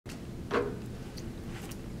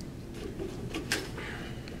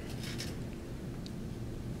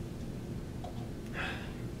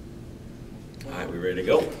ready to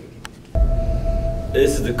go.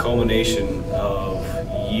 This is the culmination of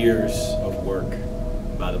years of work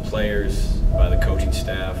by the players, by the coaching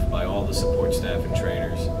staff, by all the support staff and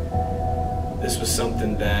trainers. This was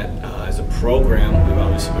something that, as a program, we've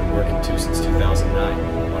obviously been working to since 2009.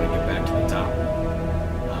 We want to get back to the top.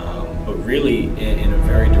 But really, in a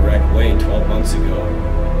very direct way, 12 months ago,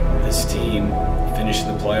 this team finished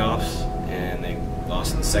in the playoffs, and they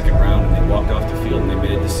lost in the second round, and they walked off the field, and they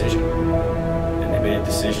made a decision. And they made a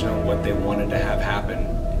decision on what they wanted to have happen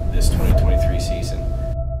this 2023 season.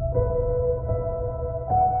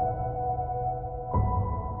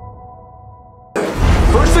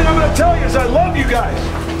 First thing I'm going to tell you is I love you guys.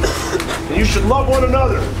 And you should love one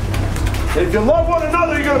another. And if you love one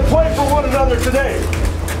another, you're going to play for one another today.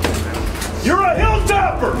 You're a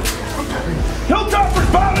Hilltopper.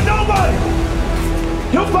 Hilltoppers bow to nobody.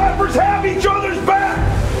 Hilltoppers have each other's back.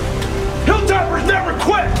 Hilltoppers never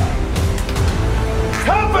quit.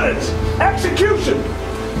 Confidence, execution,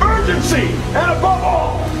 urgency, and above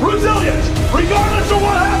all, resilience. Regardless of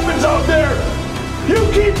what happens out there, you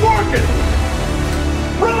keep working.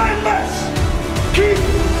 Relentless. Keep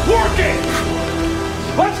working.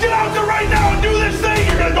 Let's get out there right now and do this thing.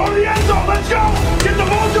 You're going to go to the end zone. Let's go. Get the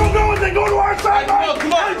mojo going. Then go to our sideline.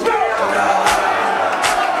 Come on. Let's go.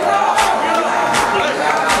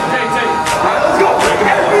 Let's go.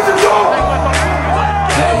 Enemies and go.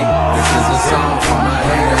 Hey, this is a song for my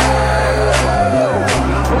haters.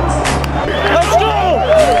 Let's go.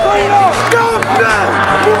 Bring it up. Go.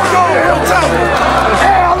 Let's go.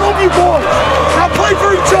 Hey, I love you boys. Now play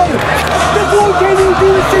for each other. This is what we came to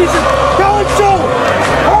do this season. Now let's go.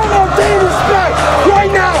 All our day respect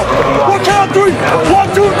right now. One, count, three.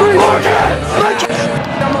 1, 2, 3.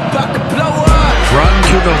 I'm about to blow up. Run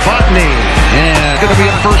to the Botany, and going to be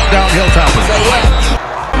a first down Hilltoppers.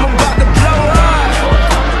 I'm about to blow up.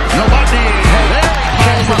 Nobody.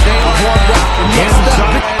 Chance for Dave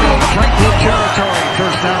inside Franklin territory.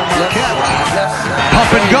 First down Marquette.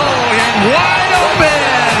 Pump and go, and wide open.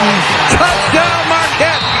 Touchdown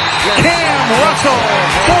Marquette. Cam Russell,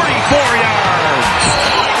 44 yards.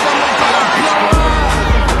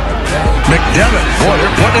 McDevitt, boy,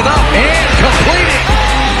 they're putting it up and completing.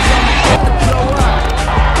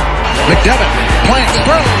 McDevitt plants,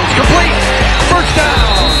 throws, complete. First down,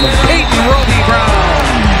 Peyton Roby Brown.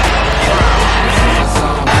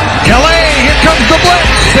 Calais, here comes the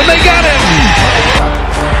blitz, and they got him.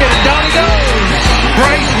 And down he goes.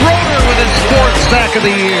 Bryce Roeder with his 4th sack of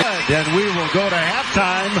the year. And we will go to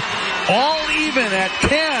halftime, all even at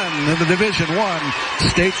 10 in the Division I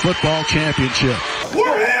State Football Championship.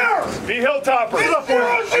 We're here. The Hilltoppers. It's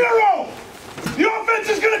 0-0. The offense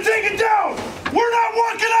is going to take it down. We're not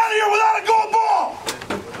walking out of here without a gold ball.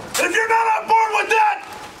 If you're not on board with that,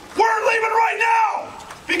 we're leaving right now.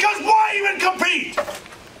 Because why even compete?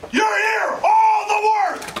 You're here. All the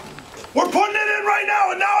work. We're putting it in right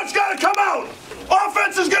now, and now it's got to come out.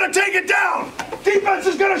 Offense is going to take it down. Defense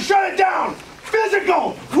is going to shut it down.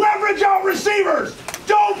 Physical. Leverage out receivers.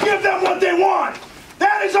 Don't give them what they want.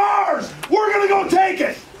 That is ours. We're going to go take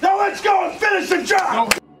it. Now let's go and finish the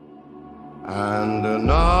job. And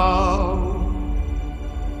now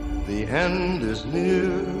the end is near.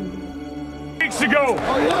 Weeks ago,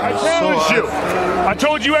 I challenged you. I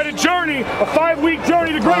told you had a journey, a 5-week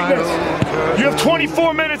journey to greatness. You have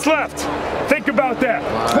 24 minutes left. Think about that.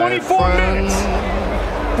 24 minutes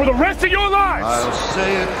for the rest of your lives.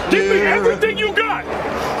 Give me everything you got.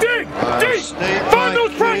 Dig deep. Find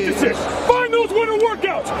those practices. Find those winter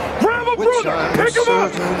workouts. Grab a brother. Pick him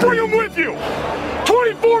up. Bring him with you.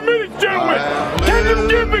 24 minutes, gentlemen. Can you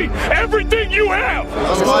give me everything you have?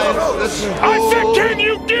 I said, can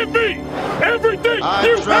you give me everything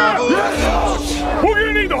you have? Yes. We're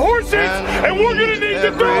going to need the horses, and we're going to need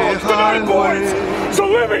the dogs tonight, boys. So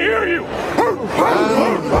let me hear you.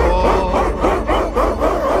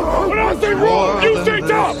 When I say roll, you say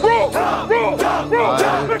top. Roll, roll, roll.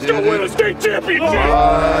 Let's go win a state championship.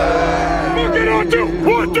 Look it on 2,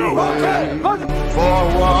 1, 2. For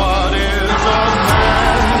what is